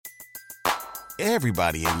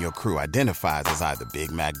Everybody in your crew identifies as either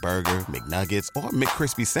Big Mac Burger, McNuggets, or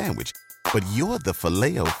McCrispy Sandwich. But you're the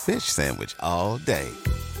Filet-O-Fish Sandwich all day.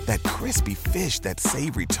 That crispy fish, that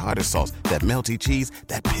savory tartar sauce, that melty cheese,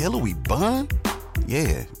 that pillowy bun.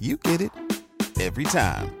 Yeah, you get it. Every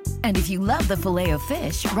time. And if you love the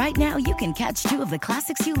Filet-O-Fish, right now you can catch two of the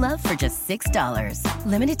classics you love for just $6.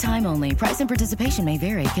 Limited time only. Price and participation may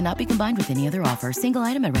vary. Cannot be combined with any other offer. Single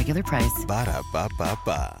item at regular price.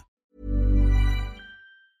 Ba-da-ba-ba-ba.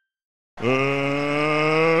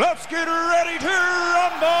 Let's get ready to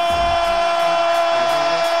rumble!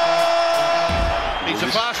 He's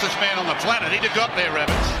the fastest man on the planet. He'd have got there,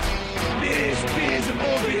 Rabbits. Beers, and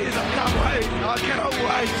more beers. I cannot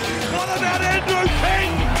wait. What about Andrew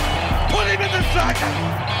King? Put him in the circus.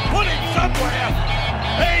 Put him somewhere.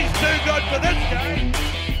 He's too good for this game.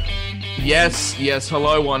 Yes.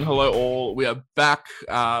 Hello, one. Hello, all. We are back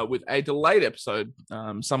with a delayed episode.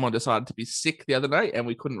 Someone decided to be sick the other night and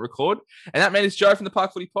we couldn't record. And that man is Joe from the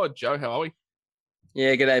Park Footy Pod. Joe, how are we?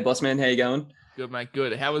 Yeah, g'day, boss man. How you going? Good, mate.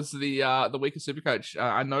 Good. How was the week of Supercoach?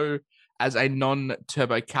 I know as a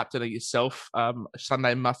non-turbo captain of yourself,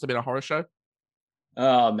 Sunday must have been a horror show.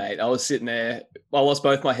 Oh, mate, I was sitting there. I lost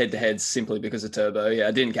both my head-to-heads simply because of Turbo. Yeah,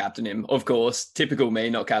 I didn't captain him, of course. Typical me,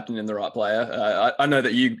 not captaining the right player. I know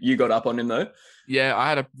that you got up on him, though. Yeah, I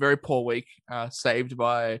had a very poor week, saved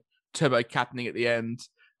by Turbo captaining at the end.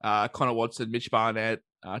 Connor Watson, Mitch Barnett,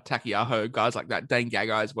 Takiaho, guys like that, Dane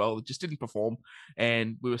Gagai as well, just didn't perform,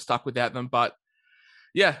 and we were stuck without them. But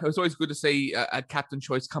yeah, it was always good to see a captain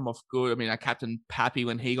choice come off good. I mean, I captained Pappy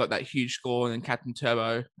when he got that huge score, and then Captain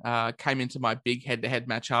Turbo came into my big head-to-head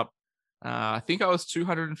matchup. I think I was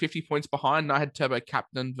 250 points behind, and I had Turbo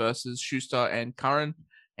captain versus Schuster and Curran,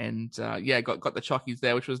 and got the chockies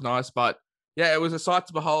there, which was nice. But yeah, it was a sight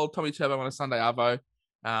to behold. Tommy Turbo on a Sunday Arvo.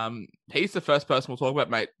 He's the first person we'll talk about,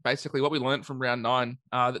 mate. Basically, what we learned from round 9,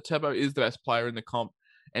 that Turbo is the best player in the comp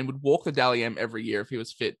and would walk the Dally M every year if he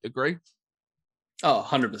was fit. Agree? Oh,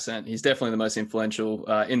 100%. He's definitely the most influential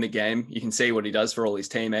in the game. You can see what he does for all his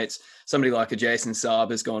teammates. Somebody like a Jason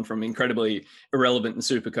Saab has gone from incredibly irrelevant in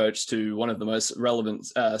Supercoach to one of the most relevant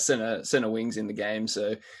center wings in the game.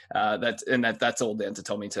 So that's all down to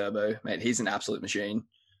Tommy Turbo, mate. He's an absolute machine.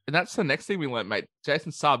 And that's the next thing we learned, mate.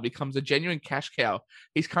 Jason Saab becomes a genuine cash cow.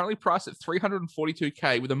 He's currently priced at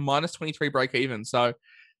 $342K with a minus 23 break even. So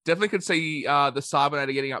definitely could see the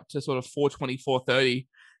Saabinator getting up to sort of 420, 430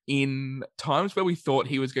 in times where we thought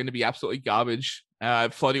he was going to be absolutely garbage,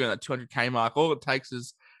 floating on that 200K mark. All it takes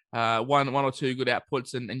is one or two good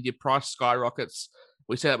outputs and your price skyrockets.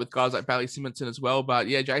 We see that with guys like Bailey Simonson as well. But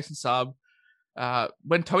yeah, Jason Saab,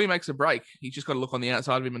 when Tommy makes a break, he's just got to look on the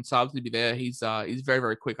outside of him and Saab's to be there. He's very,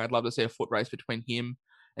 very quick. I'd love to see a foot race between him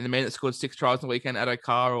and the man that scored 6 tries on the weekend, Addo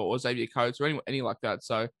Carr or Xavier Coates or any like that.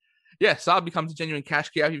 So yeah, Saab becomes a genuine cash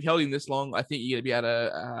cow. If you've held him this long, I think you're going to be able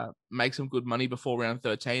to make some good money before round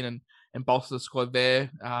 13 and bolster the squad there.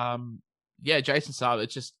 Jason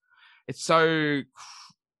Saab,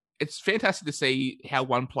 it's fantastic to see how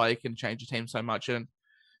one player can change a team so much. And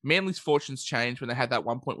Manly's fortunes changed when they had that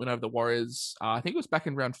 1-point win over the Warriors. I think it was back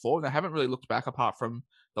in round 4. And they haven't really looked back apart from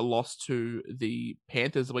the loss to the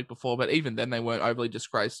Panthers the week before. But even then, they weren't overly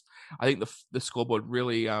disgraced. I think the scoreboard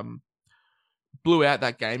really blew out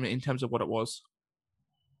that game in terms of what it was.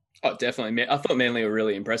 Oh, definitely. I thought Manly were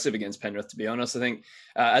really impressive against Penrith, to be honest. I think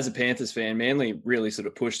as a Panthers fan, Manly really sort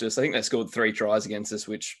of pushed us. I think they scored 3 tries against us,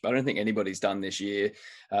 which I don't think anybody's done this year.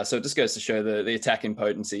 So it just goes to show the attacking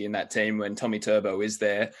potency in that team when Tommy Turbo is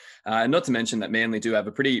there. And not to mention that Manly do have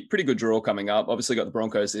a pretty good draw coming up. Obviously got the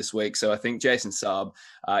Broncos this week. So I think Jason Saab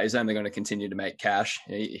is only going to continue to make cash.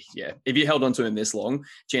 Yeah. If you held on to him this long,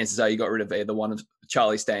 chances are you got rid of either one of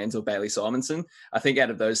Charlie Staines or Bailey Simonson. I think out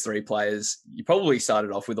of those 3 players, you probably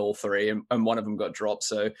started off with all 3 and one of them got dropped.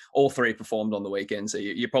 So all 3 performed on the weekend. So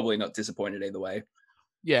you're probably not disappointed either way.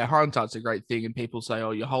 Yeah, hindsight's a great thing, and people say,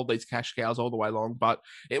 oh, you hold these cash cows all the way long, but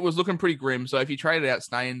it was looking pretty grim. So if you traded out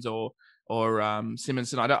Staines or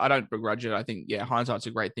Simonson, I don't begrudge it. I think, yeah, hindsight's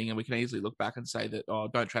a great thing, and we can easily look back and say that, oh,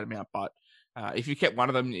 don't trade them out. But if you kept one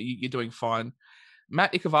of them, you're doing fine.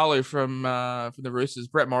 Matt Ikuvalu from the Roosters,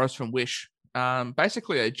 Brett Morris from Wish,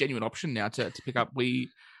 basically a genuine option now to pick up. We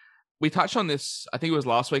touched on this, I think it was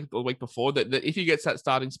last week or the week before, that if he gets that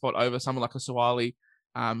starting spot over someone like a Suwali,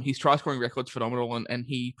 his try scoring record's phenomenal, and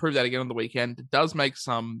he proved that again on the weekend. It does make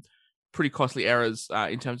some pretty costly errors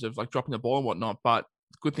in terms of like dropping the ball and whatnot, but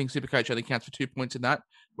good thing Supercoach only counts for 2 points in that,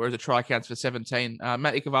 whereas a try counts for 17.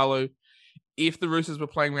 Matt Ikuvalu, if the Roosters were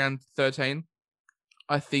playing round 13,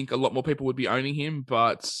 I think a lot more people would be owning him,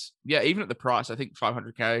 but yeah, even at the price, I think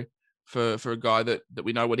 500K for a guy that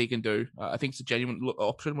we know what he can do, I think it's a genuine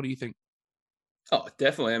option. What do you think? Oh,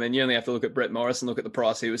 definitely. I mean, you only have to look at Brett Morris and look at the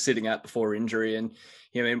price he was sitting at before injury. And,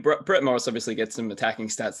 I mean, Brett Morris obviously gets some attacking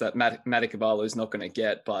stats that Matt Ikubalu is not going to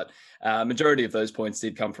get, but majority of those points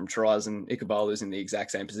did come from tries, and Ikubalu is in the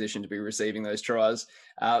exact same position to be receiving those tries.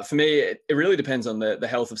 For me, it really depends on the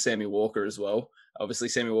health of Sammy Walker as well. Obviously,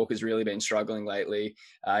 Sammy Walker's really been struggling lately.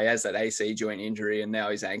 He has that AC joint injury and now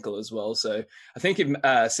his ankle as well. So I think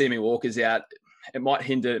if Sammy Walker's out, it might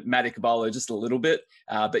hinder Matt Ikubalu just a little bit.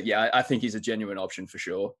 But yeah, I think he's a genuine option for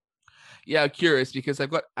sure. Yeah, curious because they've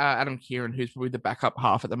got Adam Kieran, who's probably the backup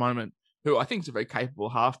half at the moment, who I think is a very capable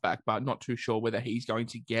halfback, but not too sure whether he's going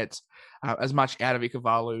to get as much out of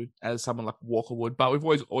Ikubalu as someone like Walker would. But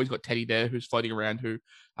we've always got Teddy there, who's floating around, who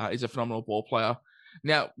is a phenomenal ball player.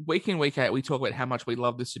 Now, week in, week out, we talk about how much we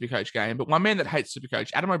love this Supercoach game, but one man that hates Supercoach,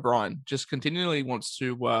 Adam O'Brien, just continually wants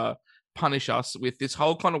to punish us with this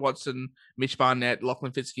whole Connor Watson, Mitch Barnett,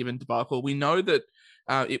 Lachlan Fitzgibbon debacle. We know that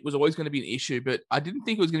it was always going to be an issue, but I didn't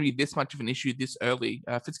think it was going to be this much of an issue this early.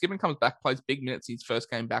 Fitzgibbon comes back, plays big minutes his first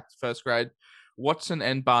game back to first grade. Watson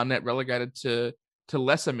and Barnett relegated to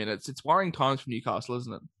lesser minutes. It's worrying times for Newcastle,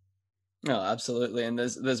 isn't it? No, absolutely. And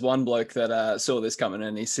there's one bloke that saw this coming,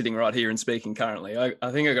 and he's sitting right here and speaking currently.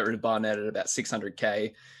 I think I got rid of Barnett at about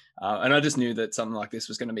 600K. And I just knew that something like this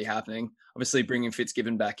was going to be happening. Obviously, bringing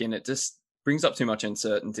Fitzgibbon back in, it just brings up too much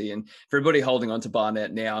uncertainty. And for everybody holding on to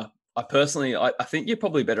Barnett now, I think you're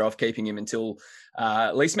probably better off keeping him until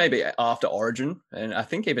at least maybe after Origin. And I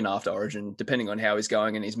think even after Origin, depending on how he's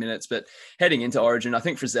going in his minutes. But heading into Origin, I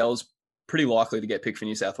think Frizzell's pretty likely to get picked for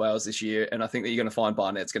New South Wales this year. And I think that you're going to find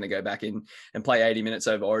Barnett's going to go back in and play 80 minutes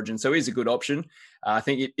over Origin. So he's a good option. I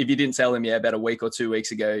think if you didn't sell him, about a week or 2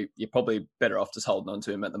 weeks ago, you're probably better off just holding on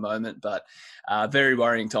to him at the moment. But very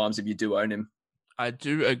worrying times if you do own him. I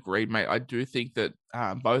do agree, mate. I do think that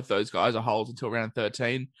both those guys are holds until around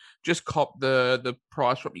 13. Just cop the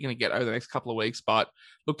price drop you're going to get over the next couple of weeks, but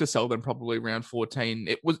look to sell them probably around 14.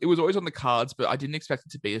 It was always on the cards, but I didn't expect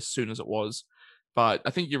it to be as soon as it was. But I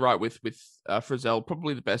think you're right with Frizzell,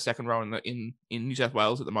 probably the best second row in New South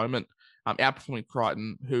Wales at the moment, outperforming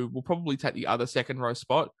Crichton, who will probably take the other second row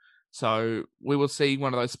spot. So we will see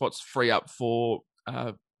one of those spots free up for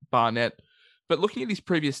Barnett. But looking at his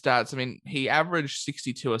previous stats, I mean, he averaged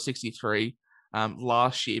 62 or 63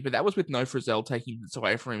 last year, but that was with no Frizzell taking minutes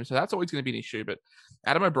away from him. So that's always going to be an issue. But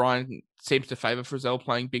Adam O'Brien seems to favour Frizzell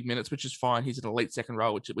playing big minutes, which is fine. He's an elite second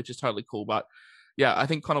row, which is totally cool. But yeah, I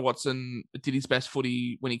think Connor Watson did his best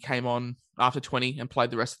footy when he came on after 20 and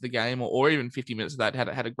played the rest of the game, or even 50 minutes of that,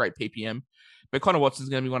 had a great PPM. But Connor Watson's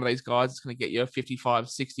going to be one of these guys that's going to get you 55,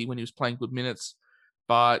 60 when he was playing good minutes.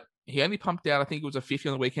 But he only pumped out, I think it was a 50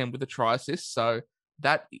 on the weekend with a try assist. So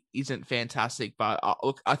that isn't fantastic. But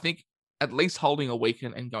look, I think at least holding a week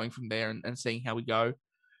and going from there and seeing how we go.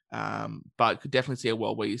 But could definitely see a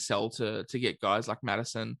world where you sell to get guys like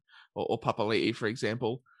Madison or Papali'i, for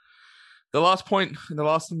example. The last point, the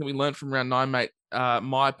last thing that we learned from round 9, mate,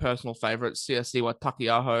 my personal favourite, Siasiwa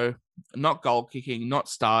Takiaho, not goal kicking, not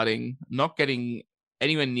starting, not getting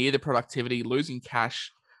anywhere near the productivity, losing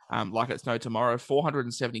cash like it's no tomorrow,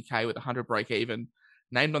 470K with 100 break even,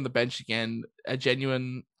 named on the bench again, a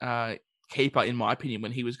genuine keeper, in my opinion,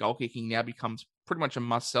 when he was goal kicking, now becomes pretty much a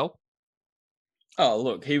must sell. Oh,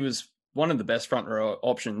 look, he was one of the best front row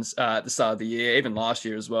options at the start of the year, even last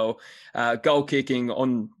year as well. Goal kicking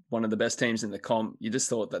on one of the best teams in the comp. You just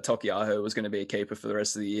thought that Takiaho was going to be a keeper for the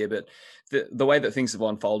rest of the year, but the way that things have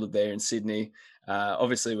unfolded there in Sydney,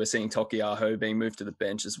 obviously we're seeing Takiaho being moved to the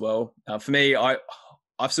bench as well. For me,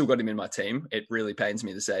 I've still got him in my team. It really pains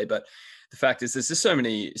me to say, but the fact is there's just so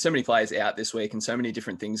many players out this week and so many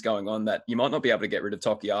different things going on that you might not be able to get rid of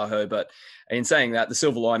Takiaho. But in saying that, the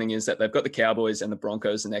silver lining is that they've got the Cowboys and the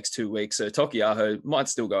Broncos the next 2 weeks. So Takiaho might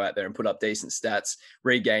still go out there and put up decent stats,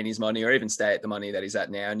 regain his money, or even stay at the money that he's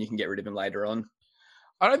at now, and you can get rid of him later on.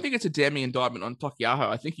 I don't think it's a damning indictment on Takiaho.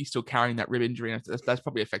 I think he's still carrying that rib injury, and that's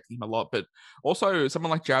probably affecting him a lot. But also,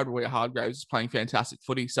 someone like Jared Waerea-Hargreaves is playing fantastic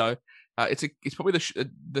footy. So it's probably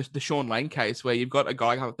the Sean Lane case where you've got a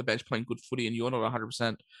guy off the bench playing good footy and you're not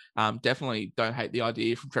 100%. Definitely don't hate the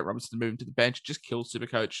idea from Trent Robinson to move him to the bench. It just kills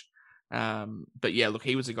Supercoach. But yeah, look,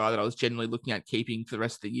 he was a guy that I was generally looking at keeping for the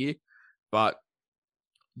rest of the year. But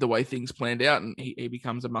the way things planned out, and he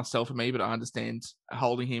becomes a must-sell for me, but I understand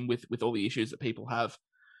holding him with all the issues that people have.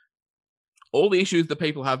 All the issues that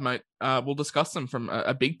people have, mate, we'll discuss them from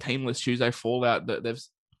a big teamless Tuesday fallout. There's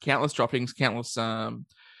countless droppings, countless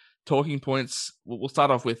talking points. We'll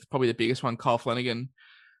start off with probably the biggest one, Kyle Flanagan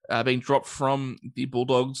being dropped from the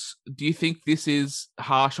Bulldogs. Do you think this is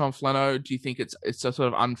harsh on Flano? Do you think it's sort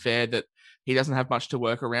of unfair that he doesn't have much to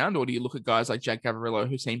work around? Or do you look at guys like Jack Gavarillo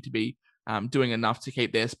who seem to be doing enough to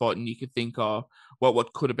keep their spot, and you could think, oh,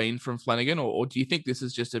 what could have been from Flanagan, or do you think this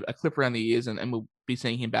is just a clip around the ears and we'll be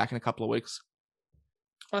seeing him back in a couple of weeks?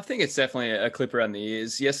 I think it's definitely a clip around the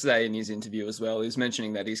ears. Yesterday in his interview as well, he was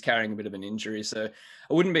mentioning that he's carrying a bit of an injury. So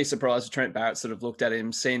I wouldn't be surprised if Trent Barrett sort of looked at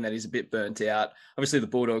him, seeing that he's a bit burnt out. Obviously, the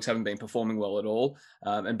Bulldogs haven't been performing well at all.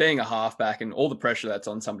 And being a halfback and all the pressure that's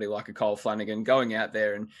on somebody like a Kyle Flanagan, going out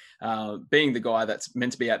there and being the guy that's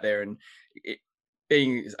meant to be out there and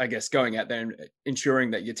being, I guess, going out there and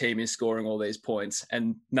ensuring that your team is scoring all these points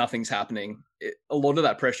and nothing's happening. A lot of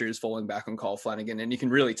that pressure is falling back on Kyle Flanagan, and you can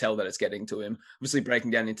really tell that it's getting to him. Obviously,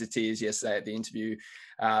 breaking down into tears yesterday at the interview.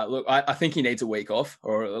 Look, I think he needs a week off,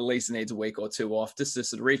 or at least needs a week or two off, just to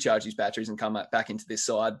sort of recharge his batteries and come back into this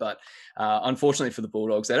side. But unfortunately for the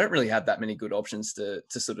Bulldogs, they don't really have that many good options to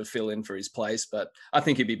sort of fill in for his place. But I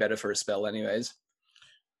think he'd be better for a spell anyways.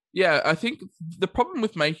 Yeah, I think the problem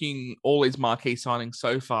with making all these marquee signings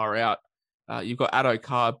so far out, you've got Addo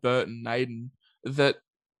Carr, Burton, Naden, that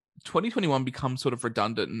 2021 becomes sort of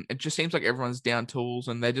redundant. And it just seems like everyone's down tools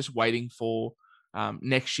and they're just waiting for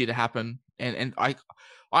next year to happen. And I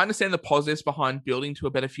understand the positives behind building to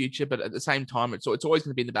a better future, but at the same time, it's always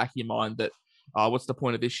going to be in the back of your mind that what's the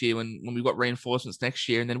point of this year when we've got reinforcements next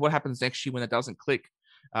year? And then what happens next year when it doesn't click?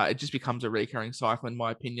 It just becomes a recurring cycle, in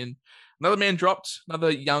my opinion. Another man dropped,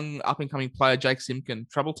 another young up-and-coming player, Jake Simpkin,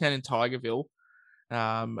 Troubletown in Tigerville.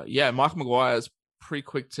 Michael Maguire is pretty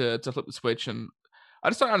quick to flip the switch, and I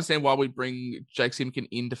just don't understand why we bring Jake Simpkin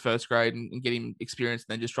into first grade and get him experience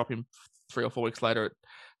and then just drop him 3 or 4 weeks later.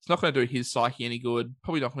 It's not going to do his psyche any good,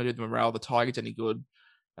 probably not going to do the morale of the Tigers any good.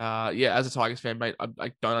 As a Tigers fan, mate,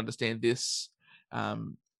 I don't understand this.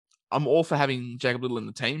 I'm all for having Jacob Little in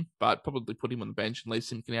the team, but probably put him on the bench and leave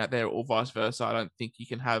Simpkin out there, or vice versa. I don't think you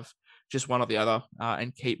can have just one or the other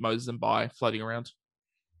and keep Moses and Bai floating around.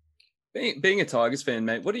 Being a Tigers fan,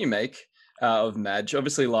 mate, what do you make of Madge?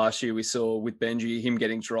 Obviously, last year we saw with Benji, him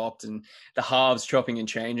getting dropped and the halves chopping and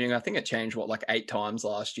changing. I think it changed, 8 times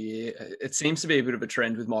last year. It seems to be a bit of a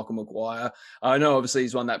trend with Michael Maguire. I know, obviously,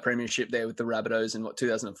 he's won that premiership there with the Rabbitohs in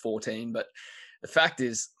 2014, but the fact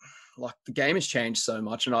is, the game has changed so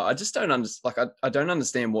much, and I just don't understand. I don't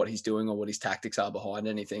understand what he's doing or what his tactics are behind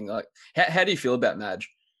anything. How do you feel about Madge?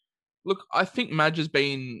 Look, I think Madge has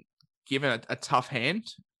been given a tough hand.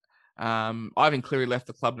 Ivan Cleary left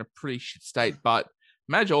the club in a pretty shit state, but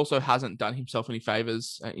Madge also hasn't done himself any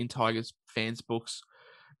favors in Tigers fans' books.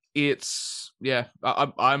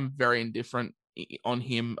 I'm very indifferent on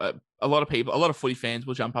him. A lot of footy fans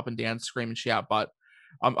will jump up and down, scream and shout, but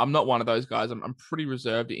I'm not one of those guys. I'm pretty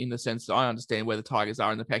reserved in the sense that I understand where the Tigers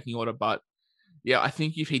are in the pecking order, but yeah, I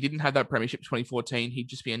think if he didn't have that premiership 2014, he'd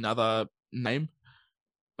just be another name.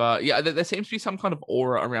 But yeah, there seems to be some kind of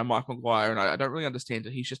aura around Mike Maguire, and I don't really understand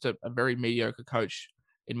it. He's just a very mediocre coach,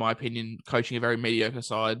 in my opinion, coaching a very mediocre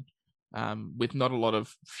side with not a lot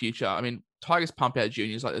of future. I mean, Tigers pump out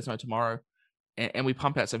juniors like there's no tomorrow, and we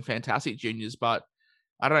pump out some fantastic juniors, but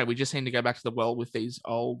I don't know, we just seem to go back to the well with these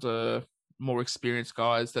old, more experienced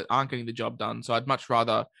guys that aren't getting the job done. So I'd much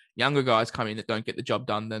rather younger guys come in that don't get the job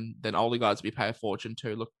done than older guys that we pay a fortune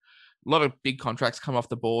to. Look, a lot of big contracts come off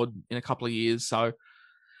the board in a couple of years, so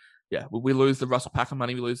yeah, we lose the Russell Packer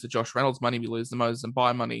money, we lose the Josh Reynolds money, we lose the Moses and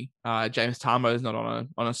Bai money. James Tarmo is not on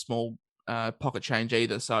a small pocket change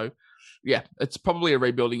either. So yeah, it's probably a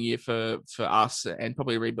rebuilding year for us, and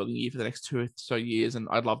probably a rebuilding year for the next 2 or so years. And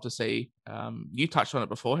I'd love to see, you touched on it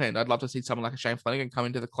beforehand, I'd love to see someone like a Shane Flanagan come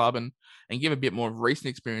into the club and give a bit more of recent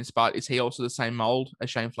experience. But is he also the same mold as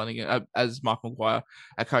Shane Flanagan, as Michael Maguire,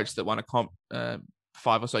 a coach that won a comp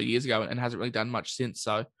 5 or so years ago and hasn't really done much since?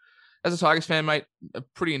 So as a Tigers fan, mate,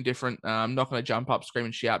 pretty indifferent. I'm not going to jump up, scream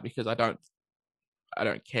and shout because I don't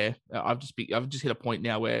care. I've just hit a point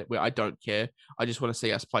now where I don't care. I just want to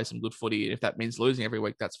see us play some good footy. And if that means losing every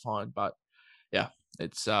week, that's fine. But yeah,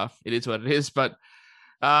 it is what it is. But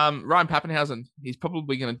Ryan Pappenhausen, he's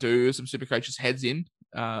probably going to do some Supercoach's heads in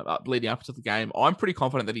leading up to the game. I'm pretty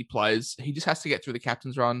confident that he plays. He just has to get through the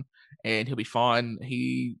captain's run and he'll be fine.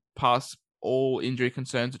 He passed all injury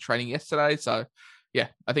concerns at training yesterday. So yeah,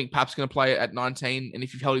 I think Pap's going to play at 19. And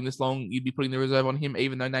if you've held him this long, you'd be putting the reserve on him,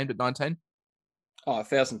 even though named at 19. Oh,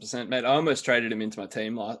 1,000%, mate. I almost traded him into my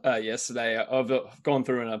team yesterday. I've gone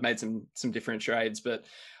through and I've made some different trades, but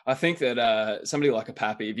I think that somebody like a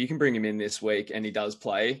Pappy, if you can bring him in this week and he does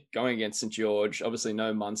play, going against St. George, obviously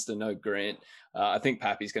no Munster, no Grant, I think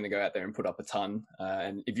Pappy's going to go out there and put up a ton.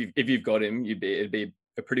 And if you've got him, it'd be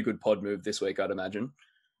a pretty good pod move this week, I'd imagine.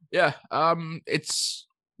 Yeah, it's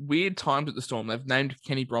weird times at the Storm. They've named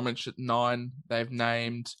Kenny Bromwich at 9. They've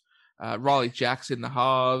named Riley Jacks in the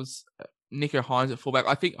halves. Nico Hines at fullback.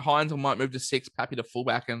 I think Hines might move to 6, Pappy to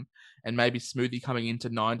fullback, and and maybe Smoothie coming into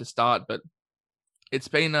 9 to start. But it's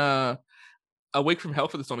been a week from hell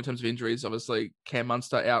for the Storm in terms of injuries. Obviously, Cam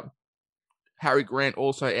Munster out, Harry Grant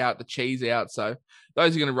also out, the Cheese out. So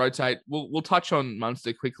those are going to rotate. We'll touch on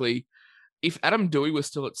Munster quickly. If Adam Doueihi was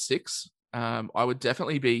still at 6, I would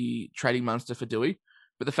definitely be trading Munster for Doueihi.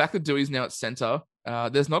 But the fact that Dewey's now at centre,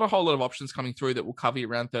 there's not a whole lot of options coming through that will cover you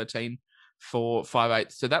around 13 for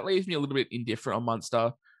 5/8. So that leaves me a little bit indifferent on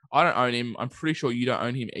Munster. I don't own him. I'm pretty sure you don't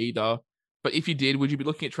own him either. But if you did, would you be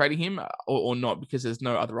looking at trading him or not? Because there's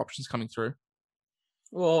no other options coming through.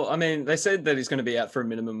 Well, I mean, they said that he's going to be out for a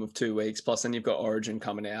minimum of 2 weeks, plus then you've got Origin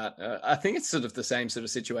coming out. I think it's sort of the same sort of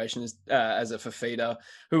situation as a Fafita,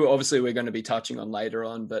 who obviously we're going to be touching on later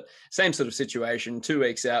on, but same sort of situation, 2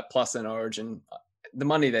 weeks out, plus then Origin. The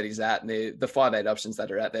money that he's at and the 5/8 options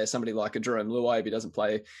that are out there, somebody like a Jerome Luai, if he doesn't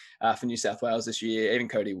play for New South Wales this year, even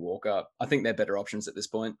Cody Walker, I think they're better options at this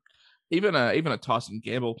point. Even a Tyson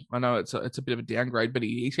Gamble, I know it's a bit of a downgrade, but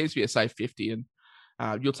he seems to be a safe 50,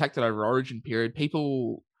 and you'll take that over Origin period.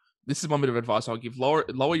 People, this is one bit of advice I'll give: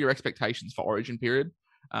 lower your expectations for Origin period.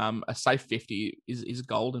 A safe 50 is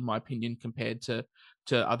gold in my opinion compared to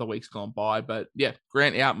other weeks gone by. But yeah,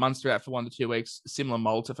 Grant out, Munster out for 1 to 2 weeks. Similar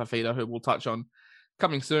mold to Fafita, who we'll touch on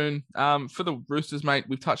coming soon. For the Roosters, mate,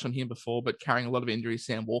 we've touched on him before, but carrying a lot of injuries,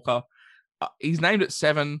 Sam Walker. He's named at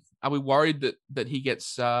 7. Are we worried that he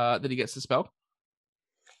gets the spell?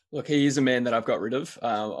 Look, he is a man that I've got rid of.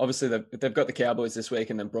 Obviously, they've got the Cowboys this week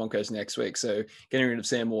and then Broncos next week. So getting rid of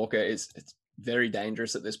Sam Walker it's very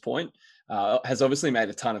dangerous at this point. Has obviously made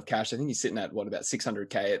a ton of cash. I think he's sitting at about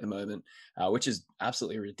 600K at the moment, which is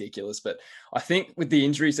absolutely ridiculous. But I think with the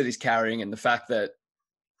injuries that he's carrying and the fact that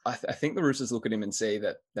I think the Roosters look at him and see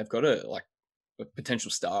that they've got a potential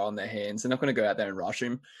star on their hands. They're not going to go out there and rush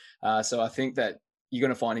him. So I think that you're going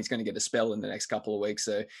to find he's going to get a spell in the next couple of weeks.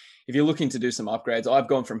 So if you're looking to do some upgrades, I've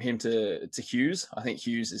gone from him to Hughes. I think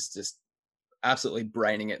Hughes is just absolutely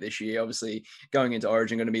braining it this year. Obviously, going into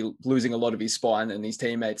Origin, going to be losing a lot of his spine and his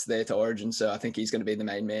teammates there to Origin. So I think he's going to be the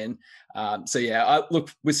main man. So yeah, I look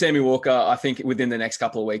with Sammy Walker. I think within the next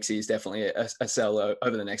couple of weeks, he's definitely a sell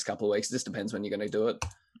over the next couple of weeks. It just depends when you're going to do it.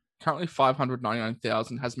 Currently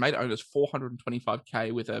 599,000, has made owners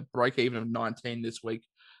 425K with a break even of 19 this week.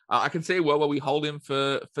 I can see where we hold him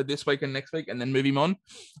for this week and next week and then move him on.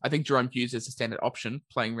 I think Jerome Hughes is a standard option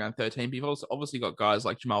playing around 13. You've also obviously got guys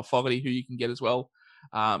like Jamal Fogarty who you can get as well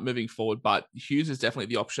moving forward. But Hughes is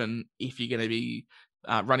definitely the option if you're going to be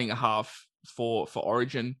running a half for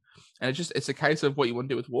Origin. And it's a case of what you want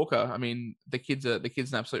to do with Walker. I mean, the kid's an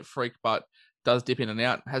absolute freak, but does dip in and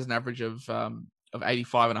out, has an average of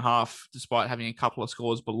 85.5 despite having a couple of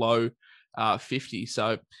scores below 50.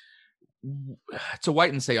 So it's a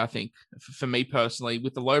wait and see, I think, for me personally.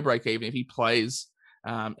 With the low break even, if he plays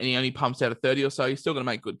and he only pumps out a 30 or so, he's still going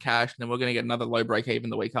to make good cash. And then we're going to get another low break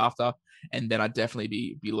even the week after. And then I'd definitely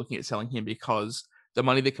be looking at selling him because the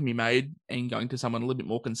money that can be made and going to someone a little bit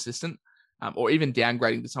more consistent or even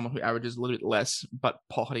downgrading to someone who averages a little bit less, but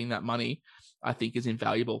pocketing that money, I think is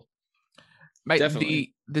invaluable. Mate,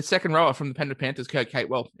 definitely. The second rower from the Penrith Panthers, Kurt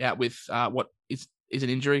Capewell, out with what is an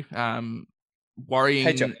injury.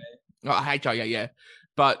 Worrying. HIA, yeah.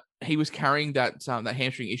 But he was carrying that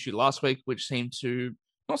hamstring issue last week, which seemed to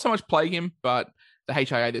not so much plague him, but the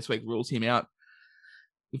HIA this week rules him out.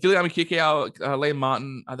 Viliame Kikau, Liam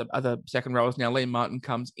Martin are the second rowers now. Liam Martin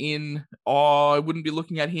comes in. I wouldn't be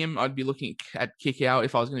looking at him. I'd be looking at Kikau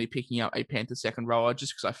if I was going to be picking out a Panthers second rower,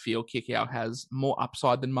 just because I feel Kikau has more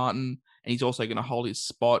upside than Martin, and he's also going to hold his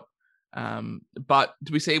spot. But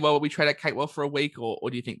do we see, will we trade out Capewell for a week, or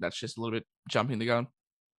do you think that's just a little bit jumping the gun?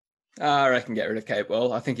 I reckon get rid of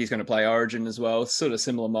Capewell. I think he's going to play Origin as well. Sort of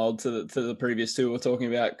similar mold to the previous two we're talking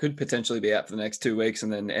about. Could potentially be out for the next 2 weeks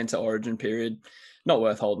and then enter Origin period. Not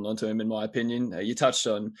worth holding on to him, in my opinion. You touched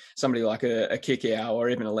on somebody like a Kikau or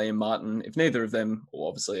even a Liam Martin. If neither of them, well,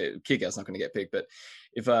 obviously Kikau's not going to get picked, but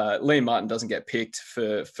if Liam Martin doesn't get picked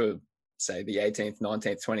for say the 18th,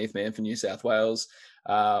 19th, 20th man for New South Wales,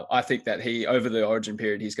 I think that he, over the Origin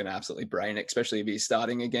period, he's going to absolutely brain it, especially if he's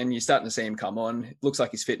starting again. You're starting to see him come on. It looks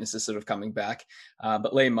like his fitness is sort of coming back.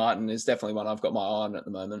 But Liam Martin is definitely one I've got my eye on at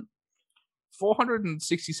the moment.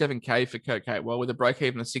 467K for Kurt Capewell with a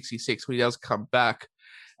break-even of 66 when he does come back.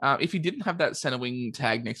 If he didn't have that centre wing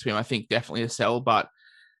tag next to him, I think definitely a sell. But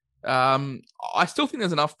I still think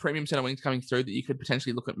there's enough premium centre wings coming through that you could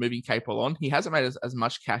potentially look at moving Capewell on. He hasn't made as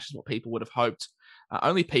much cash as what people would have hoped.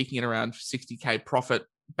 Only peaking at around 60K profit,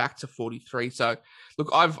 back to 43. So, look,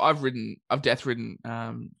 I've death ridden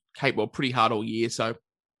Capewell pretty hard all year. So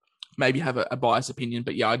maybe have a biased opinion,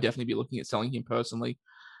 but yeah, I'd definitely be looking at selling him personally.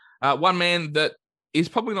 One man that is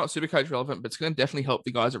probably not Supercoach relevant, but it's going to definitely help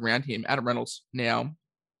the guys around him. Adam Reynolds. Now,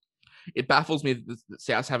 it baffles me that the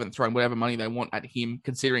Souths haven't thrown whatever money they want at him,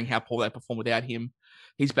 considering how poor they perform without him.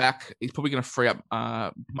 He's back. He's probably going to free up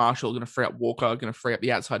Marshall, going to free up Walker, going to free up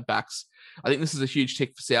the outside backs. I think this is a huge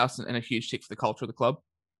tick for South and a huge tick for the culture of the club.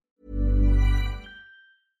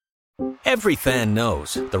 Every fan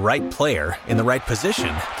knows the right player in the right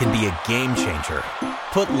position can be a game changer.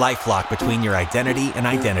 Put LifeLock between your identity and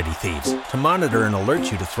identity thieves to monitor and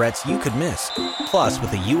alert you to threats you could miss. Plus,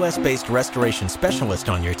 with a U.S.-based restoration specialist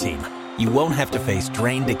on your team, you won't have to face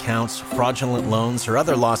drained accounts, fraudulent loans, or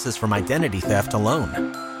other losses from identity theft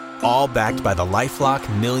alone. All backed by the LifeLock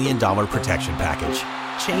 $1 Million Protection Package.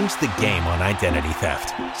 Change the game on identity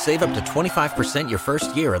theft. Save up to 25% your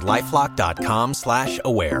first year at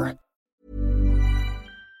LifeLock.com/aware.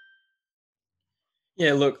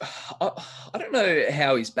 Yeah, look, I don't know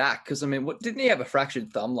how he's back because, I mean, didn't he have a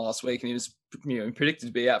fractured thumb last week and he was predicted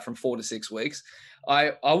to be out from 4 to 6 weeks?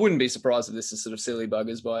 I wouldn't be surprised if this is sort of silly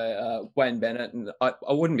buggers by Wayne Bennett, and I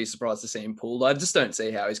wouldn't be surprised to see him pulled. I just don't see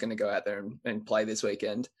how he's going to go out there and play this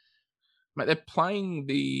weekend. Mate, they're playing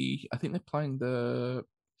the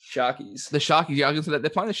Sharkies. The Sharkies, yeah, I was going to say that they're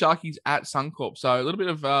playing the Sharkies at Suncorp, so a little bit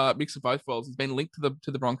of mix of both worlds. He's been linked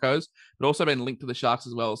to the Broncos, but also been linked to the Sharks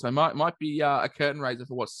as well. So it might be a curtain raiser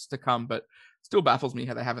for what's to come, but still baffles me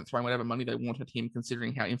how they haven't thrown whatever money they want at him,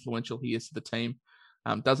 considering how influential he is to the team.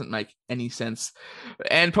 Doesn't make any sense.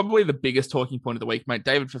 And probably the biggest talking point of the week, mate,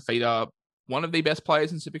 David Fifita, one of the best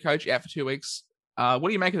players in Supercoach, out for 2 weeks. What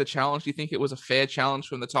do you make of the challenge? Do you think it was a fair challenge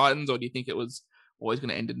from the Titans, or do you think it was always going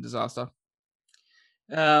to end in disaster?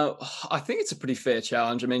 I think it's a pretty fair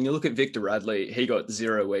challenge. I mean, you look at Victor Radley, he got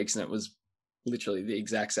 0 weeks and it was literally the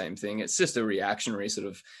exact same thing. It's just a reactionary sort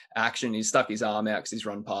of action. He's stuck his arm out because he's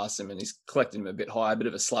run past him and he's collected him a bit high, a bit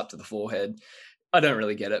of a slap to the forehead. I don't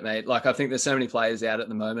really get it, mate. Like, I think there's so many players out at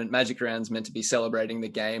the moment. Magic Round's meant to be celebrating the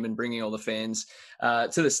game and bringing all the fans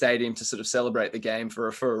to the stadium to sort of celebrate the game for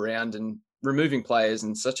a round, and removing players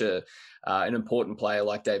and such an important player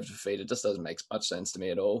like David Fifita just doesn't make much sense to me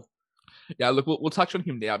at all. Yeah, look, we'll touch on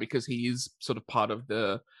him now because he is sort of part of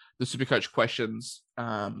the Supercoach questions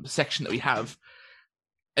section that we have.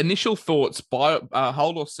 Initial thoughts, buy,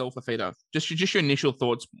 hold or sell Fifita? Just your initial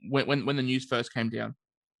thoughts when the news first came down.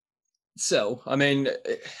 Sell. I mean,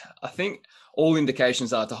 I think all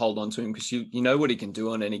indications are to hold on to him because you know what he can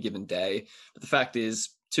do on any given day. But the fact is,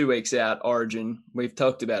 2 weeks out, Origin, we've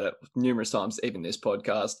talked about it numerous times, even this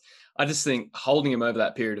podcast. I just think holding him over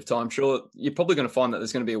that period of time, sure, you're probably going to find that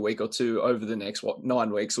there's going to be a week or two over the next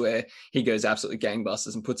 9 weeks where he goes absolutely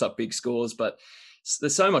gangbusters and puts up big scores. But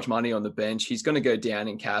there's so much money on the bench. He's going to go down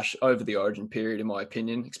in cash over the Origin period, in my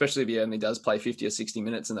opinion, especially if he only does play 50 or 60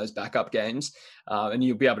 minutes in those backup games. And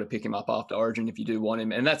you'll be able to pick him up after Origin if you do want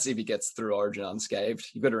him. And that's if he gets through Origin unscathed.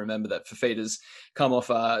 You've got to remember that Fifita's come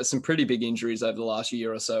off some pretty big injuries over the last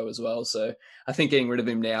year or so as well. So I think getting rid of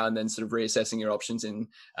him now and then sort of reassessing your options in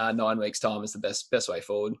 9 weeks' time is the best way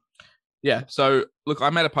forward. Yeah. So look,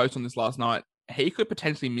 I made a post on this last night. He could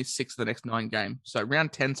potentially miss 6 of the next 9 games. So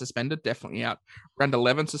round 10 suspended, definitely out. Round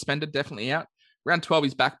 11 suspended, definitely out. Round 12,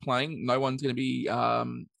 he's back playing. No one's going to be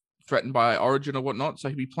threatened by Origin or whatnot. So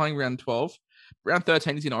he'll be playing round 12. Round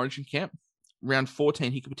 13, he's in Origin camp. Round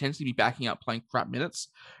 14, he could potentially be backing up playing crap minutes.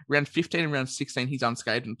 Round 15 and round 16, he's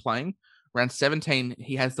unscathed and playing. Round 17,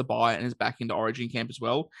 he has the bye and is back into Origin camp as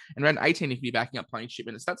well. And round 18, he could be backing up playing shit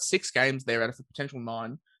minutes. That's 6 games there out of the potential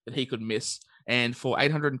 9 that he could miss. And for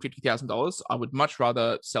 $850,000, I would much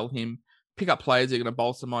rather sell him, pick up players that are going to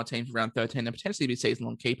bolster my team for round 13 and potentially be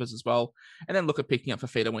season-long keepers as well. And then look at picking up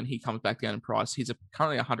Fifita when he comes back down in price. He's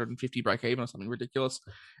currently 150 break even or something ridiculous.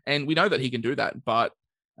 And we know that he can do that. But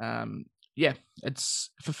yeah,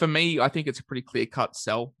 it's for me, I think it's a pretty clear-cut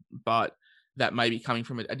sell. But that may be coming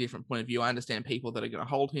from a different point of view. I understand people that are going to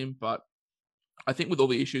hold him. But I think with all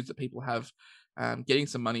the issues that people have, getting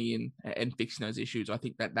some money in and fixing those issues, I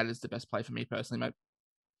think that is the best play for me personally, mate.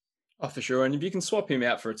 Oh, for sure. And if you can swap him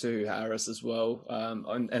out for a Tohu Harris as well,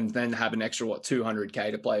 and then have an extra,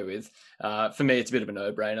 $200K to play with, for me, it's a bit of a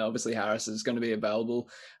no-brainer. Obviously, Harris is going to be available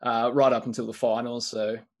right up until the finals.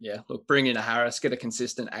 So, yeah, look, bring in a Harris, get a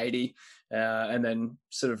consistent 80, and then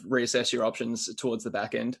sort of reassess your options towards the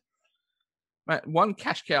back end. Mate, one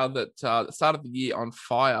cash cow that started the year on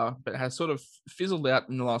fire, but has sort of fizzled out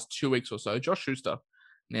in the last 2 weeks or so, Josh Schuster.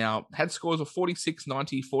 Now, had scores of 46,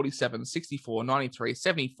 90, 47, 64, 93,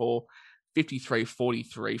 74, 53,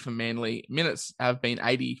 43 for Manly. Minutes have been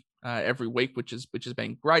 80 every week, which has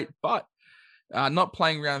been great, but not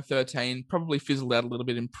playing round 13, probably fizzled out a little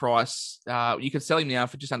bit in price. You could sell him now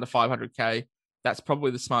for just under 500K. That's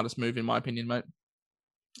probably the smartest move, in my opinion, mate.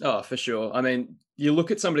 Oh, for sure. I mean, you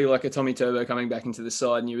look at somebody like a Tommy Turbo coming back into the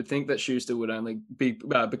side, and you would think that Schuster would only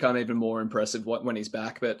become even more impressive when he's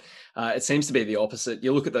back. But it seems to be the opposite.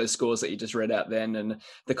 You look at those scores that you just read out then, and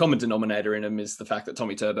the common denominator in them is the fact that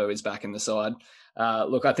Tommy Turbo is back in the side.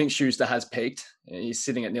 Look, I think Schuster has peaked. He's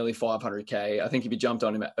sitting at nearly 500K. I think if you jumped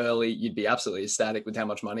on him early, you'd be absolutely ecstatic with how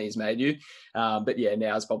much money he's made you. But yeah,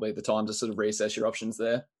 now is probably the time to sort of reassess your options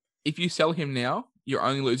there. If you sell him now, you're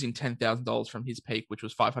only losing $10,000 from his peak, which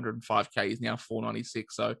was 505K. He's now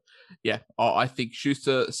 496. So yeah, I think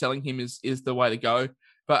Schuster selling him is the way to go.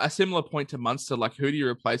 But a similar point to Munster, like who do you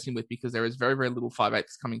replace him with? Because there is very, very little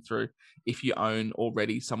 5/8s coming through if you own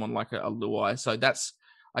already someone like a Luai. So that's,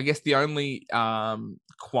 I guess, the only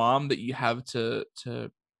qualm that you have to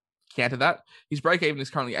counter that. His break even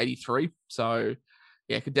is currently 83. So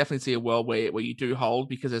yeah, I could definitely see a world where you do hold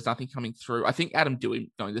because there's nothing coming through. I think Adam Doueihi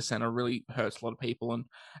going to center really hurts a lot of people. And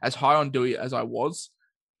as high on Doueihi as I was,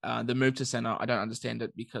 the move to center, I don't understand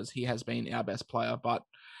it because he has been our best player. But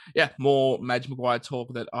yeah, more Madge Maguire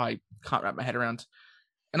talk that I can't wrap my head around.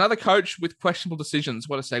 Another coach with questionable decisions.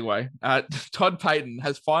 What a segue. Todd Payten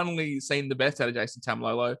has finally seen the best out of Jason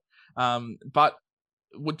Taumalolo. But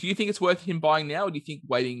do you think it's worth him buying now, or do you think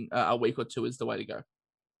waiting a week or two is the way to go?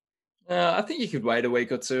 I think you could wait a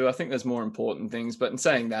week or two. I think there's more important things. But in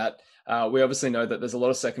saying that, we obviously know that there's a lot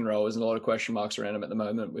of second rowers and a lot of question marks around him at the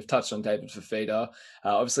moment. We've touched on David Fifita,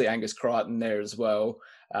 obviously Angus Crichton there as well.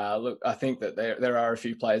 Look, I think that there are a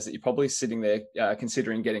few players that you're probably sitting there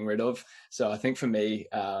considering getting rid of. So I think for me,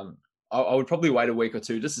 I would probably wait a week or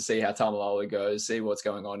two just to see how Taumalolo goes, see what's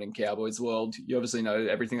going on in Cowboys world. You obviously know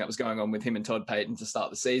everything that was going on with him and Todd Payten to start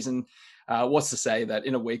the season. What's to say that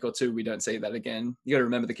in a week or two, we don't see that again? You got to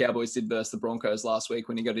remember the Cowboys did versus the Broncos last week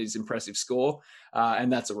when he got his impressive score.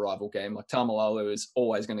 And that's a rival game. Like Taumalolo is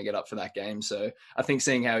always going to get up for that game. So I think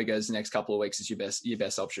seeing how he goes the next couple of weeks is your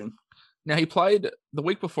best option. Now, he played the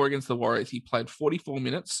week before against the Warriors. He played 44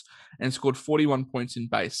 minutes and scored 41 points in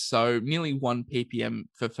base. So nearly 1 PPM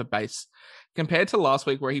for base. Compared to last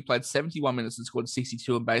week where he played 71 minutes and scored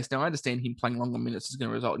 62 in base. Now, I understand him playing longer minutes is going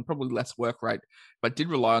to result in probably less work rate, but did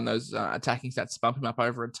rely on those attacking stats to bump him up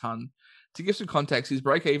over a ton. To give some context, his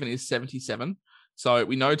break even is 77. So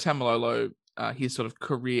we know Taumalolo, his sort of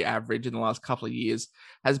career average in the last couple of years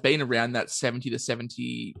has been around that 70 to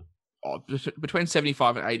 70, between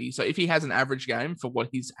 75 and 80. So if he has an average game for what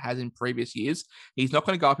he has in previous years, he's not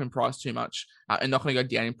going to go up in price too much and not going to go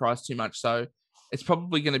down in price too much. So it's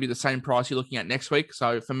probably going to be the same price you're looking at next week.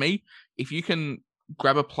 So for me, if you can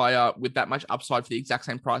grab a player with that much upside for the exact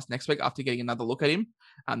same price next week after getting another look at him,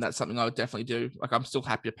 that's something I would definitely do. Like, I'm still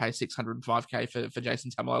happy to pay $605K for Jason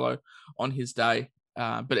Taumalolo on his day.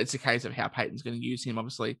 But it's a case of how Payton's going to use him.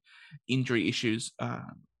 Obviously, injury issues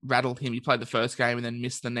rattled him. He played the first game and then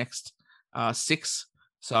missed the next 6.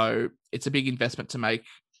 So it's a big investment to make,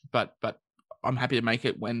 but I'm happy to make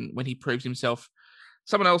it when he proves himself.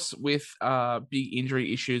 Someone else with big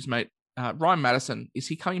injury issues, mate. Ryan Madison, is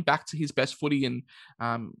he coming back to his best footy? And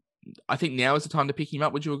I think now is the time to pick him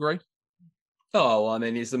up. Would you agree? Oh, well, I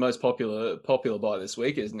mean, he's the most popular buy this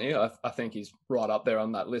week, isn't he? I think he's right up there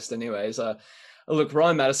on that list anyways. Look,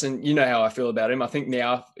 Ryan Madison, you know how I feel about him. I think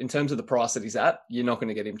now, in terms of the price that he's at, you're not going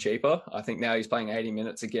to get him cheaper. I think now he's playing 80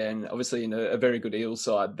 minutes again, obviously in a very good Eels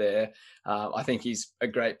side there. I think he's a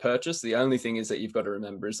great purchase. The only thing is that you've got to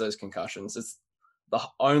remember is those concussions. It's the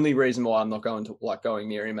only reason why I'm not going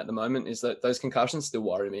near him at the moment is that those concussions still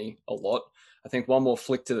worry me a lot. I think one more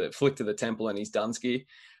flick to the temple and he's Dunsky.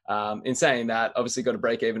 In saying that, obviously got a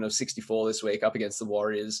break even of 64 this week up against the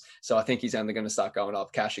Warriors. So I think he's only going to start going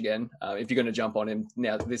up cash again. If you're going to jump on him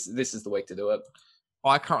now, this is the week to do it.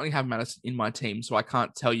 I currently have Madison in my team, so I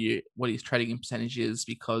can't tell you what his trading in percentage is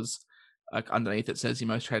because underneath it says he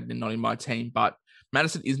most traded and not in my team. But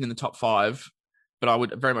Madison isn't in the top 5, but I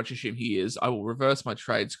would very much assume he is. I will reverse my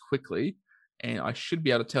trades quickly, and I should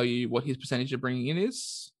be able to tell you what his percentage of bringing in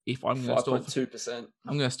is. If I'm going to stall 5.2%.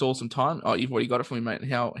 I'm going to stall some time. Oh, you've already got it for me, mate.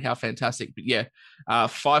 How fantastic. But yeah,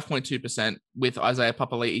 5.2% with Isaiah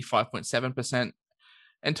Papali'i, 5.7%.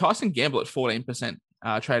 And Tyson Gamble at 14%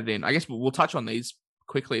 traded in. I guess we'll touch on these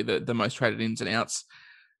quickly, the most traded ins and outs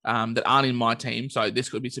that aren't in my team. So this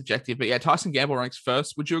could be subjective. But yeah, Tyson Gamble ranks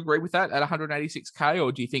first. Would you agree with that at 186K?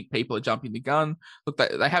 Or do you think people are jumping the gun? Look,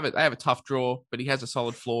 they have a tough draw, but he has a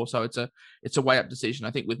solid floor. So it's a way up decision.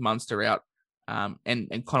 I think with Munster out,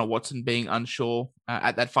 and Connor Watson being unsure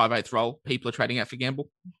at that 5/8 role, people are trading out for Gamble.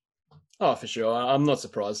 Oh, for sure. I'm not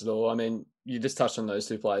surprised at all. I mean, you just touched on those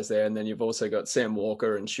two players there, and then you've also got Sam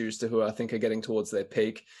Walker and Schuster, who I think are getting towards their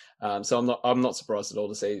peak. So I'm not surprised at all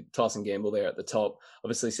to see Tyson Gamble there at the top.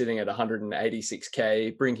 Obviously, sitting at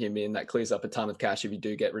 186k, bring him in. That clears up a ton of cash if you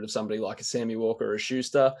do get rid of somebody like a Sammy Walker or a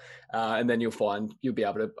Schuster, and then you'll find you'll be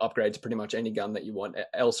able to upgrade to pretty much any gun that you want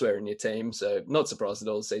elsewhere in your team. So not surprised at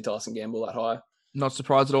all to see Tyson Gamble that high. Not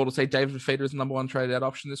surprised at all to see David Fifita as the number one traded out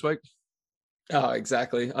option this week. Oh,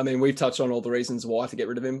 exactly. I mean, we've touched on all the reasons why to get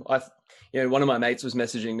rid of him. One of my mates was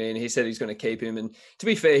messaging me and he said he's going to keep him. And to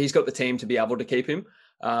be fair, he's got the team to be able to keep him.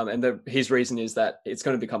 His reason is that it's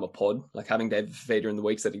going to become a pod. Like having David Fifita in the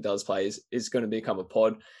weeks that he does play is going to become a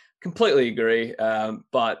pod. Completely agree.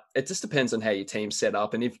 But it just depends on how your team's set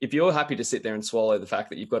up. And if you're happy to sit there and swallow the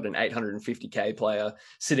fact that you've got an 850k player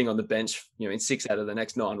sitting on the bench, in 6 out of the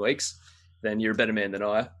next 9 weeks, then you're a better man than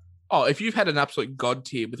I. Oh, if you've had an absolute god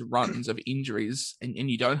tier with runs of injuries and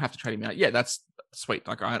you don't have to trade him out, yeah, that's sweet.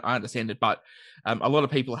 Like I understand it, but a lot of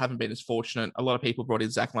people haven't been as fortunate. A lot of people brought in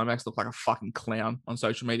Zach Lomax, looked like a fucking clown on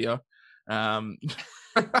social media. But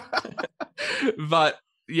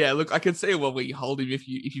yeah, look, I can see where we hold him if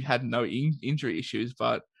you had no injury issues,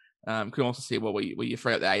 but can also see where you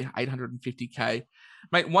free up the 850k.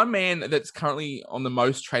 Mate, one man that's currently on the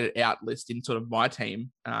most traded out list in sort of my team,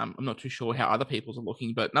 I'm not too sure how other people's are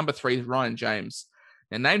looking, but number 3 is Ryan James.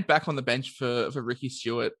 Now, named back on the bench for Ricky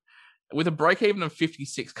Stewart, with a break-even of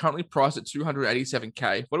 56, currently priced at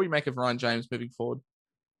 287k. What do we make of Ryan James moving forward?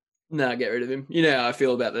 No, get rid of him. You know how I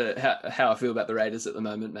feel about how I feel about the Raiders at the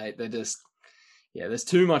moment, mate. They're just, there's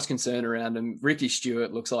too much concern around him. Ricky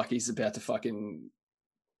Stewart looks like he's about to fucking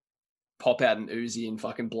pop out an Uzi and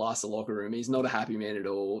fucking blast the locker room. He's not a happy man at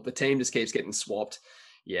all. The team just keeps getting swapped.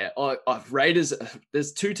 Yeah, Raiders,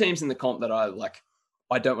 there's 2 teams in the comp that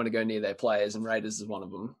I don't want to go near their players, and Raiders is one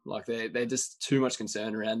of them. Like they're just too much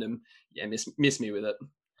concern around them. Yeah, miss me with it.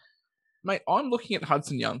 Mate, I'm looking at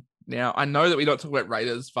Hudson Young. Now, I know that we don't talk about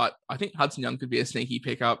Raiders, but I think Hudson Young could be a sneaky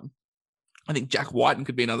pickup. I think Jack Whiten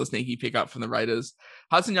could be another sneaky pickup from the Raiders.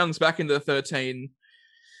 Hudson Young's back into the 13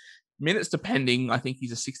 minutes depending. I think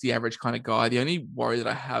he's a 60 average kind of guy. The only worry that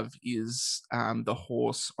I have is the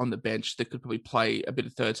horse on the bench that could probably play a bit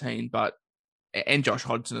of 13, and Josh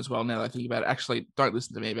Hodgson as well, now that I think about it. Actually, don't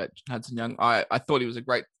listen to me about Hudson Young. I thought he was a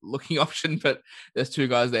great looking option, but there's 2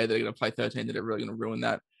 guys there that are going to play 13 that are really going to ruin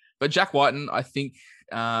that. But Jack Whiten, I think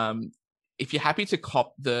if you're happy to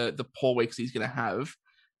cop the poor weeks he's going to have,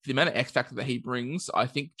 the amount of X factor that he brings, I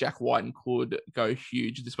think Jack Whiten could go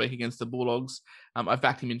huge this week against the Bulldogs. I've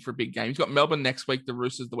backed him in for a big game. He's got Melbourne next week, the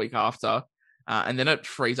Roosters the week after, and then it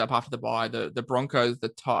frees up after the bye. The Broncos,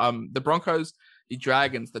 the Broncos, the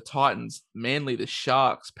Dragons, the Titans, Manly, the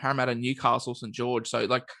Sharks, Parramatta, Newcastle, St. George. So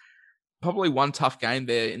probably one tough game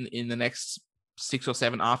there in the next 6 or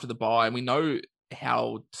 7 after the bye. And we know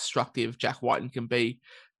how destructive Jack Whiten can be,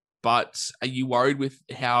 but are you worried with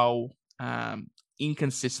how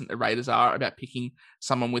inconsistent the Raiders are about picking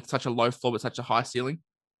someone with such a low floor but such a high ceiling?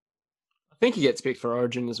 I think he gets picked for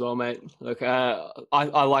Origin as well, mate. Look, I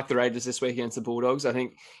like the Raiders this week against the Bulldogs. I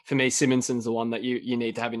think for me, Simonson's the one that you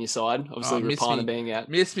need to have in your side. Obviously, Rapana being out.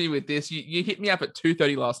 Miss me with this. You hit me up at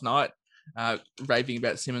 2:30 last night, raving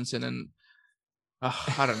about Simonson, and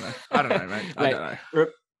I don't know, mate. I don't know.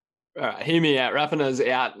 All right, hear me out. Rapana's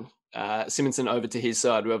out. Simonson over to his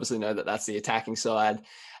side. We obviously know that that's the attacking side.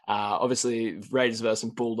 Obviously, Raiders versus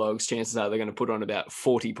Bulldogs, chances are they're going to put on about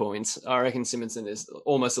 40 points. I reckon Simonson is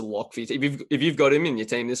almost a lock fit. If you've got him in your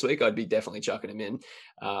team this week, I'd be definitely chucking him in.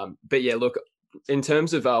 But yeah, look, in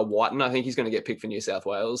terms of Whiten, I think he's going to get picked for New South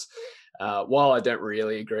Wales. While I don't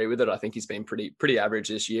really agree with it, I think he's been pretty average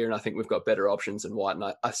this year, and I think we've got better options than Whiten.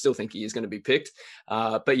 I still think he is going to be picked.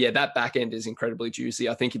 But yeah, that back end is incredibly juicy.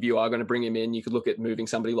 I think if you are going to bring him in, you could look at moving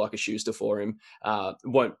somebody like a Schuster for him.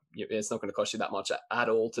 It's not going to cost you that much at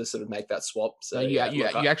all to sort of make that swap. So you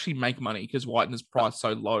actually make money because Whiten is priced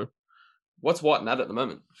so low. What's Whiten at the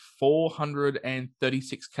moment?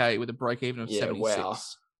 436k with a break even of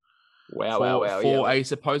 76. Wow. For a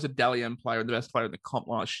supposed Dally M player and the best player in the comp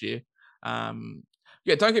last year. Don't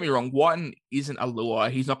get me wrong. Whiten isn't a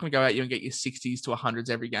Luai. He's not going to go out you and get your 60s to 100s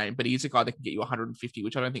every game, but he's a guy that can get you 150,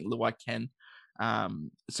 which I don't think Luai can.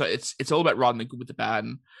 So it's all about riding the good with the bad,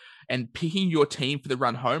 and picking your team for the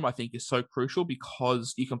run home, I think, is so crucial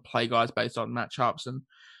because you can play guys based on matchups. And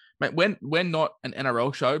mate, we're not an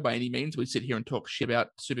NRL show by any means. We sit here and talk shit about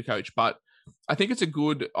Supercoach, but I think it's a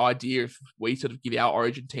good idea if we sort of give our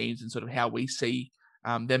origin teams and sort of how we see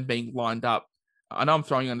them being lined up. I know I'm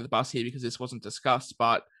throwing you under the bus here because this wasn't discussed,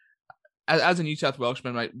 but as a New South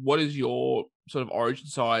Welshman, mate, what is your sort of origin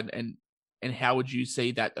side and how would you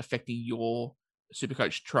see that affecting your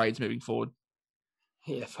Supercoach trades moving forward?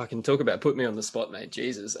 Yeah, fucking talk about put me on the spot, mate.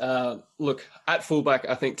 Jesus. Look, at fullback,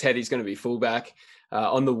 I think Teddy's going to be fullback.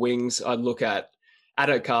 On the wings, I'd look at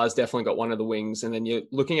Addo Carr's definitely got one of the wings, and then you're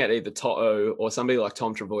looking at either Toto or somebody like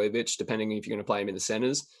Tom Trbojevic, depending if you're going to play him in the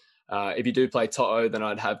centres. If you do play Toto, then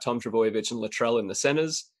I'd have Tom Trbojevic and Latrell in the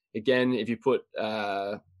centres. Again, if you put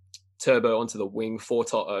Turbo onto the wing for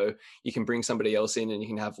Toto, you can bring somebody else in and you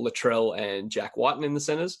can have Latrell and Jack Whiten in the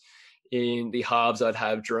centres. In the halves, I'd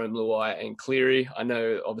have Jerome Luai and Cleary. I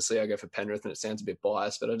know, obviously, I go for Penrith and it sounds a bit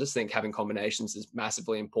biased, but I just think having combinations is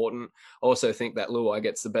massively important. I also think that Luai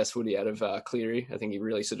gets the best footy out of Cleary. I think he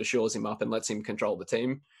really sort of shores him up and lets him control the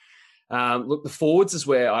team. Look, the forwards is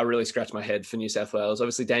where I really scratch my head for New South Wales.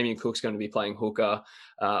 Obviously, Damien Cook's going to be playing hooker.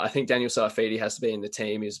 I think Daniel Saifiti has to be in the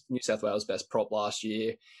team. He's New South Wales' best prop last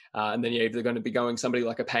year. And then you're either going to be going somebody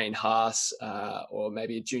like a Payne Haas or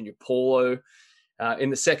maybe a Junior Paulo.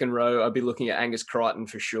 In the second row, I'd be looking at Angus Crichton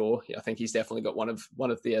for sure. I think he's definitely got one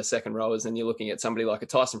of the second rowers. And you're looking at somebody like a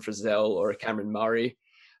Tyson Frizzell or a Cameron Murray.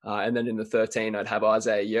 And then in the 13, I'd have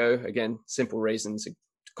Isaiah Yeo. Again, simple reasons,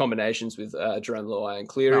 combinations with Jerome Luai and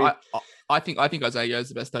Cleary. No, I think Isaiah Yeo is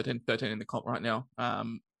the best 13 in the comp right now.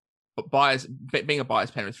 But being a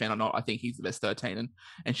biased Penrith fan or not, I think he's the best 13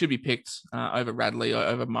 and should be picked over Radley or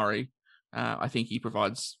over Murray. I think he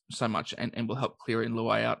provides so much and will help Cleary and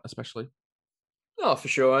Luai out, especially. Oh, for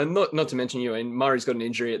sure. And not to mention, Murray's got an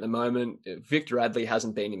injury at the moment. Victor Radley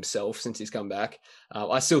hasn't been himself since he's come back.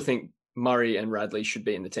 I still think Murray and Radley should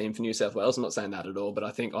be in the team for New South Wales. I'm not saying that at all, but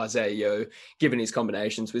I think Isaiah Yeo, given his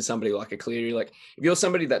combinations with somebody like a Cleary, like if you're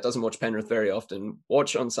somebody that doesn't watch Penrith very often,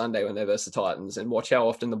 watch on Sunday when they're versus the Titans and watch how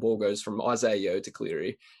often the ball goes from Isaiah Yeo to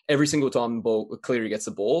Cleary. Every single time Cleary gets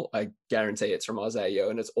the ball, I guarantee it's from Isaiah Yeo,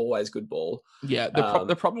 and it's always good ball. Yeah,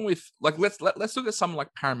 the problem with like let's look at someone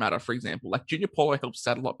like Parramatta, for example. Like Junior Paulo helps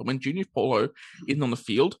that a lot, but when Junior Paulo isn't on the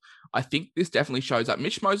field, I think this definitely shows up.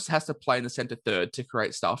 Mitch Moses has to play in the centre third to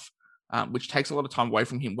create stuff. Which takes a lot of time away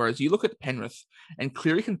from him. Whereas you look at Penrith and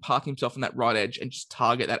Cleary can park himself on that right edge and just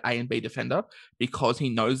target that A and B defender because he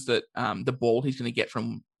knows that the ball he's going to get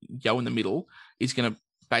from Yeo in the middle is going to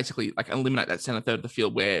basically like eliminate that centre third of the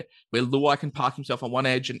field where Luai can park himself on one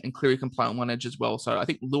edge and Cleary can play on one edge as well. So I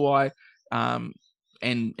think Luai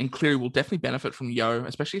and Cleary will definitely benefit from Yeo,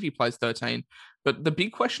 especially if he plays 13. But the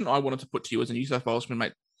big question I wanted to put to you as a New South Walesman,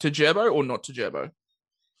 mate, to Gerbo or not to Gerbo?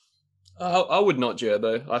 I would not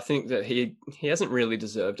Gerbo. I think that he hasn't really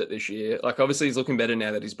deserved it this year. Like, obviously, he's looking better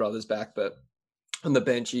now that his brother's back, but on the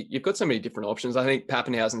bench, you've got so many different options. I think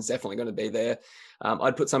Pappenhausen's definitely going to be there.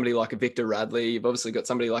 I'd put somebody like a Victor Radley. You've obviously got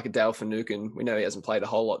somebody like a Dale Finucane. We know he hasn't played a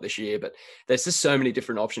whole lot this year, but there's just so many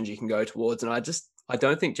different options you can go towards. And I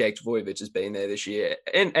don't think Jake Trbojevic has been there this year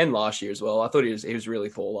and last year as well. I thought he was really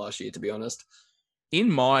poor last year, to be honest.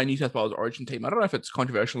 In my New South Wales Origin team, I don't know if it's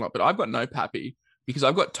controversial or not, but I've got no Pappy because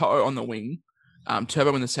I've got Toto on the wing,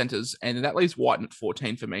 Turbo in the centres, and that leaves Whiten at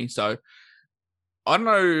 14 for me. So I don't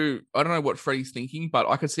know what Freddie's thinking, but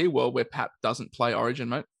I could see a world where Pap doesn't play Origin,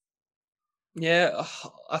 mate. Yeah,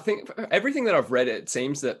 I think everything that I've read, it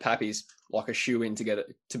seems that Pappy's like a shoe-in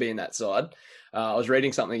to be in that side. I was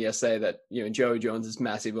reading something yesterday that, Joe Jones is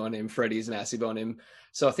massive on him, Freddie's massive on him.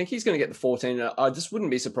 So I think he's going to get the 14. I just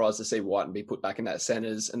wouldn't be surprised to see Whiten be put back in that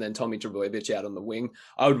centres and then Tommy Trbojevic out on the wing.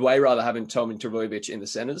 I would way rather having Tommy Trbojevic in the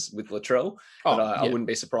centres with Latrell. I wouldn't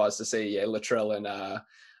be surprised to see Latrell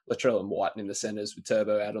and Whiten in the centres with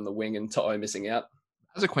Turbo out on the wing and Toto missing out.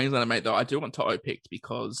 As a Queenslander, mate, though, I do want Toto picked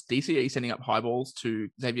because DCE sending up high balls to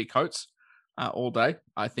Xavier Coates all day.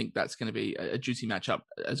 I think that's going to be a juicy matchup,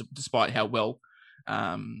 despite how well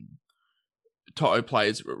Toto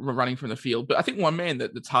plays running from the field. But I think one man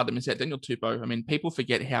that's hard to miss out, Daniel Tupou. I mean, people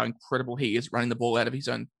forget how incredible he is running the ball out of his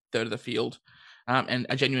own third of the field and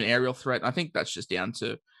a genuine aerial threat. And I think that's just down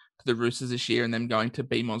to the Roosters this year and them going to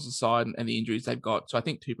BMOS' side and the injuries they've got. So I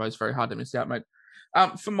think Tupou is very hard to miss out, mate.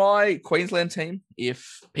 For my Queensland team,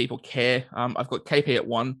 if people care, I've got KP at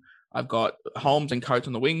 1. I've got Holmes and Coates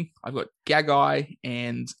on the wing. I've got Gagai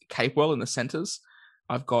and Capewell in the centres.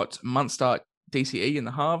 I've got Munster, DCE in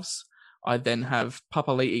the halves. I then have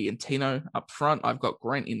Papali'i and Tino up front. I've got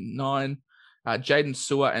Grant in 9. Jaden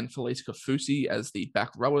Sewer and Felice Kafusi as the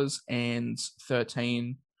back rowers. And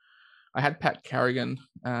 13, I had Pat Carrigan.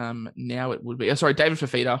 Now it would be... David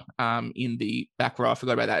Fafita in the back row. I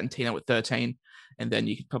forgot about that. And Tino at 13. And then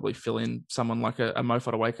you could probably fill in someone like a Mo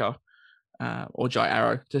Fotuaika or Jai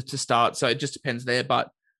Arrow to start. So it just depends there.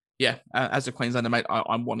 But yeah, as a Queenslander, mate,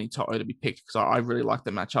 I'm wanting Toto to be picked because I really like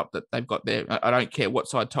the matchup that they've got there. I don't care what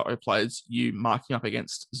side Toto plays, you marking up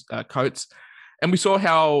against Coates. And we saw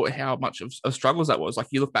how much of struggles that was. Like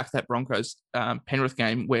you look back to that Broncos Penrith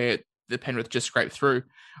game where the Penrith just scraped through.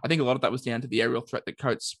 I think a lot of that was down to the aerial threat that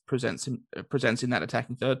Coates presents in that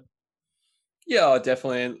attacking third. Yeah,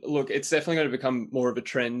 definitely. And look, it's definitely going to become more of a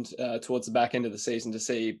trend towards the back end of the season to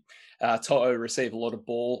see Toto receive a lot of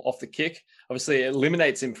ball off the kick. Obviously, it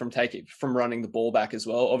eliminates him from running the ball back as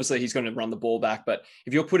well. Obviously, he's going to run the ball back, but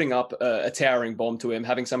if you're putting up a towering bomb to him,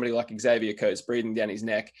 having somebody like Xavier Coates breathing down his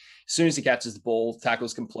neck, as soon as he catches the ball,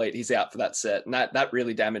 tackle's complete, he's out for that set, and that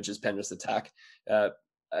really damages Penrith's attack.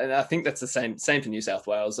 And I think that's the same for New South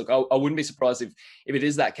Wales. Look, I wouldn't be surprised if it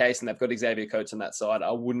is that case and they've got Xavier Coates on that side.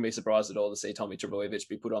 I wouldn't be surprised at all to see Tommy Trbojevic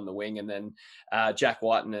be put on the wing and then Jack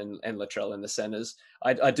Whiten and Latrell in the centres.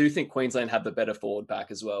 I do think Queensland have the better forward pack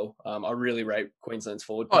as well. I really rate Queensland's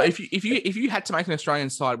forward pack. If you had to make an Australian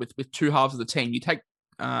side with two halves of the team, you take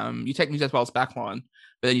New South Wales backline,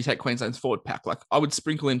 but then you take Queensland's forward pack. Like I would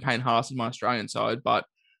sprinkle in Payne Haas in my Australian side, but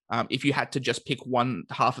if you had to just pick one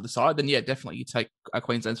half of the side, then yeah, definitely you take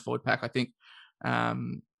Queensland's forward pack. I think I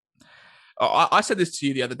said this to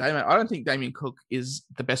you the other day, mate. I don't think Damien Cook is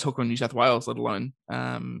the best hooker in New South Wales, let alone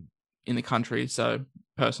in the country. So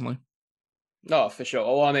personally. No, for sure.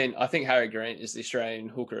 Well, I mean, I think Harry Grant is the Australian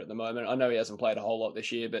hooker at the moment. I know he hasn't played a whole lot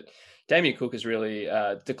this year, but Damien Cook has really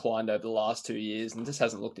declined over the last 2 years and just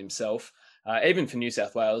hasn't looked himself. Even for New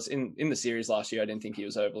South Wales, in the series last year, I didn't think he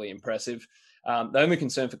was overly impressive. The only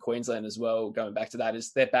concern for Queensland as well, going back to that,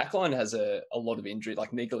 is their backline has a lot of injury,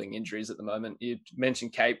 like niggling injuries at the moment. You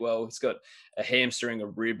mentioned Capewell. He's got a hamstring, a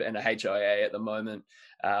rib, and a HIA at the moment.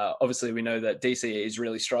 Obviously, we know that DCE is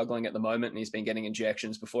really struggling at the moment, and he's been getting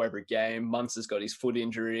injections before every game. Muntz has got his foot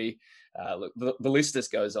injury. Look, the list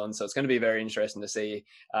just goes on. So it's going to be very interesting to see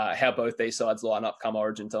how both these sides line up come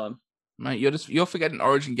Origin time. Mate, you're forgetting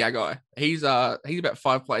Origin Gagai. He's about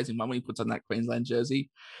 5 players in one when he puts on that Queensland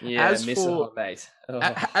jersey. Yeah, mate. Oh.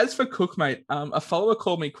 As for Cook, mate, a follower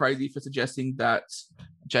called me crazy for suggesting that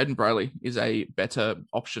Jaden Brayley is a better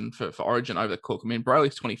option for Origin over Cook. I mean,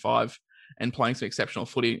 Brayley's 25 and playing some exceptional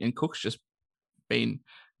footy, and Cook's just been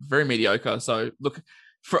very mediocre. So look,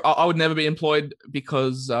 I would never be employed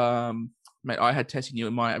because, mate, I had Tessie New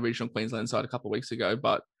in my original Queensland side a couple of weeks ago,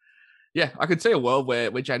 but yeah, I could see a world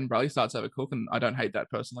where Jaden Brayley starts over Cook, and I don't hate that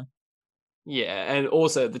personally. Yeah, and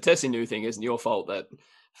also the Tessie New thing isn't your fault that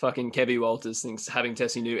fucking Kevy Walters thinks having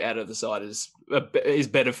Tessie New out of the side is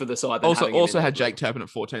better for the side. Than also had Jake Turpin at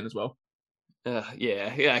 14 as well.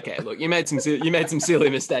 Yeah, okay. Look, you made some silly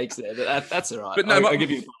mistakes there, but that's all right. But no, I'll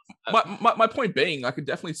give you my point being, I could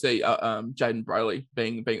definitely see Jaden Brayley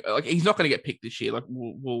being like, he's not going to get picked this year. Like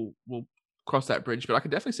we'll cross that bridge, but I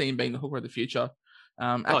could definitely see him being the hooker of the future.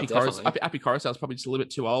 Appy Coruscant is probably just a little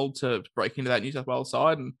bit too old to break into that New South Wales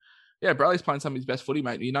side. And yeah, Brayley's playing some of his best footy,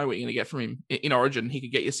 mate. You know what you're going to get from him in Origin. He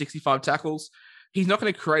could get you 65 tackles. He's not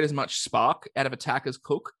going to create as much spark out of attack as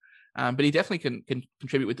Cook, but he definitely can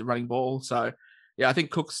contribute with the running ball. So yeah, I think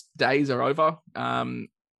Cook's days are over.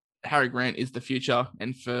 Harry Grant is the future.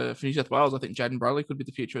 And for New South Wales, I think Jaden Brayley could be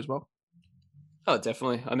the future as well. Oh,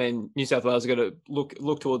 definitely. I mean, New South Wales are going to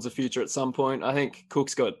look towards the future at some point. I think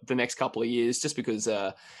Cook's got the next couple of years just because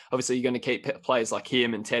obviously you're going to keep players like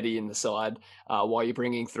him and Teddy in the side while you're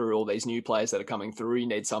bringing through all these new players that are coming through. You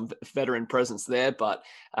need some veteran presence there. But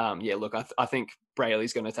yeah, look, I think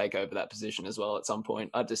Brayley's going to take over that position as well at some point.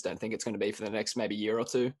 I just don't think it's going to be for the next maybe year or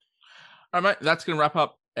two. All right, mate, that's going to wrap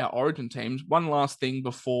up our Origin teams. One last thing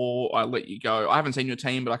before I let you go. I haven't seen your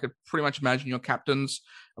team, but I could pretty much imagine your captains.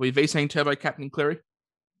 Are we VCing Turbo Captain Cleary?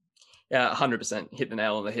 Yeah, 100%. Hit the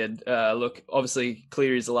nail on the head. Look, obviously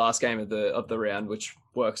Cleary's the last game of the round, which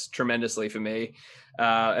works tremendously for me.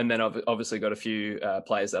 And then I've obviously got a few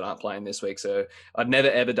players that aren't playing this week. So I've never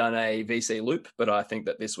ever done a VC loop, but I think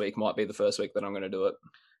that this week might be the first week that I'm going to do it.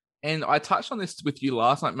 And I touched on this with you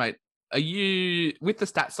last night, mate. Are you, with the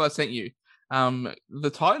stats that I sent you,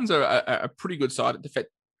 the Titans are a pretty good side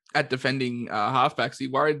at defending halfbacks. Are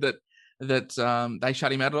you worried that they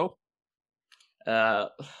shut him out at all?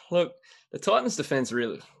 Look, the Titans' defense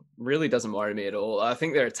really doesn't worry me at all. I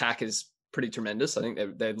think their attack is pretty tremendous. I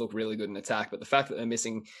think they look really good in attack, but the fact that they're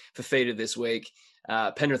missing Fifita this week,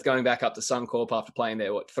 Penrith going back up to Suncorp after playing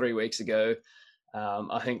there 3 weeks ago.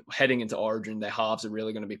 I think heading into Origin, their halves are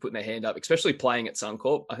really going to be putting their hand up, especially playing at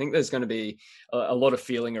Suncorp. I think there's going to be a lot of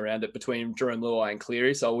feeling around it between Jerome Luai and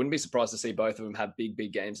Cleary, so I wouldn't be surprised to see both of them have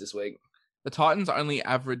big games this week. The Titans only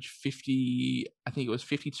average 52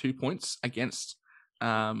 points against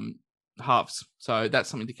halves. So that's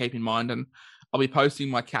something to keep in mind. And I'll be posting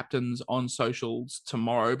my captains on socials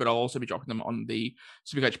tomorrow, but I'll also be dropping them on the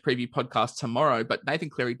Supercoach Preview podcast tomorrow. But Nathan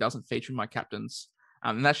Cleary doesn't feature in my captains.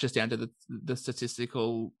 And that's just down to the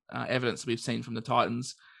statistical evidence we've seen from the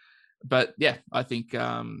Titans. But yeah, I think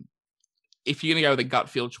if you're going to go with a gut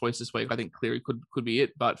feel choice this week, I think Cleary could be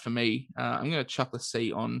it. But for me, I'm going to chuck the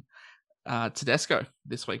C on Tedesco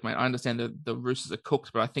this week, mate. I understand that the Roosters are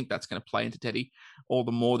cooked, but I think that's going to play into Teddy all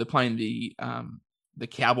the more. They're playing the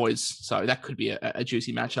Cowboys, so that could be a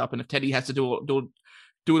juicy matchup. And if Teddy has to do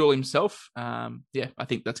it all himself, I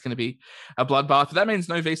think that's going to be a bloodbath. But that means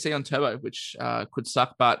no VC on Turbo, which could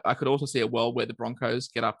suck. But I could also see a world where the Broncos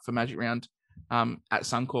get up for Magic Round at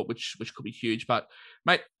Suncorp, which could be huge. But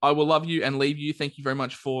mate, I will love you and leave you. Thank you very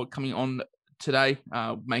much for coming on today,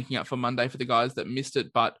 making up for Monday for the guys that missed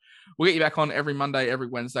it. But we'll get you back on every Monday, every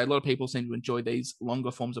Wednesday. A lot of people seem to enjoy these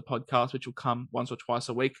longer forms of podcasts, which will come once or twice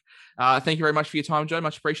a week. Thank you very much for your time, Joe.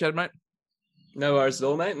 Much appreciated, mate. No worries at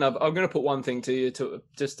all, mate. And I'm going to put one thing to you to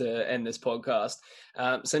end this podcast.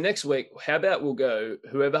 So next week, how about we'll go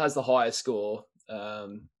whoever has the highest score.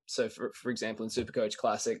 So for example, in Supercoach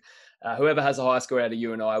Classic, whoever has the highest score out of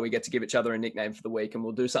you and I, we get to give each other a nickname for the week, and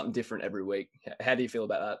we'll do something different every week. How do you feel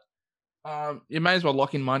about that? You may as well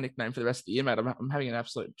lock in my nickname for the rest of the year, mate. I'm having an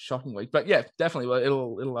absolute shocking week. But yeah, definitely.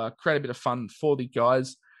 Well, it'll create a bit of fun for the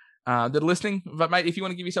guys that are listening. But mate, if you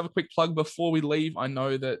want to give yourself a quick plug before we leave, I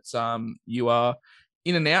know that you are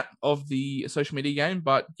in and out of the social media game,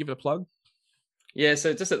 but give it a plug. Yeah,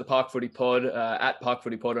 so just at the Park Footy Pod, at Park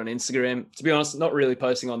Footy Pod on Instagram. To be honest, not really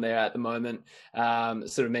posting on there at the moment.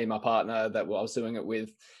 Sort of me and my partner that I was doing it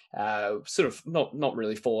with, sort of not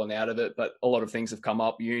really falling out of it, but a lot of things have come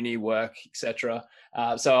up, uni, work, etc.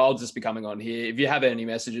 So I'll just be coming on here. If you have any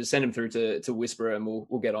messages, send them through to Whisper, and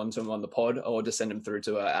we'll get on to them on the pod, or just send them through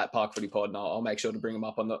to at Park Footy Pod, and I'll make sure to bring them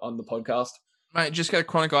up on the podcast. Mate, just get a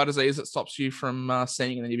chronic eye disease that stops you from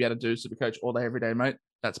seeing, and then you'll be able to do Supercoach all day, every day, mate.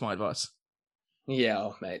 That's my advice. Yeah,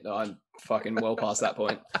 mate, I'm fucking well past that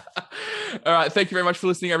point. All right, thank you very much for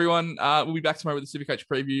listening, everyone. We'll be back tomorrow with the Supercoach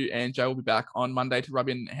preview, and Joe will be back on Monday to rub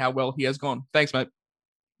in how well he has gone. Thanks, mate.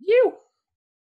 You.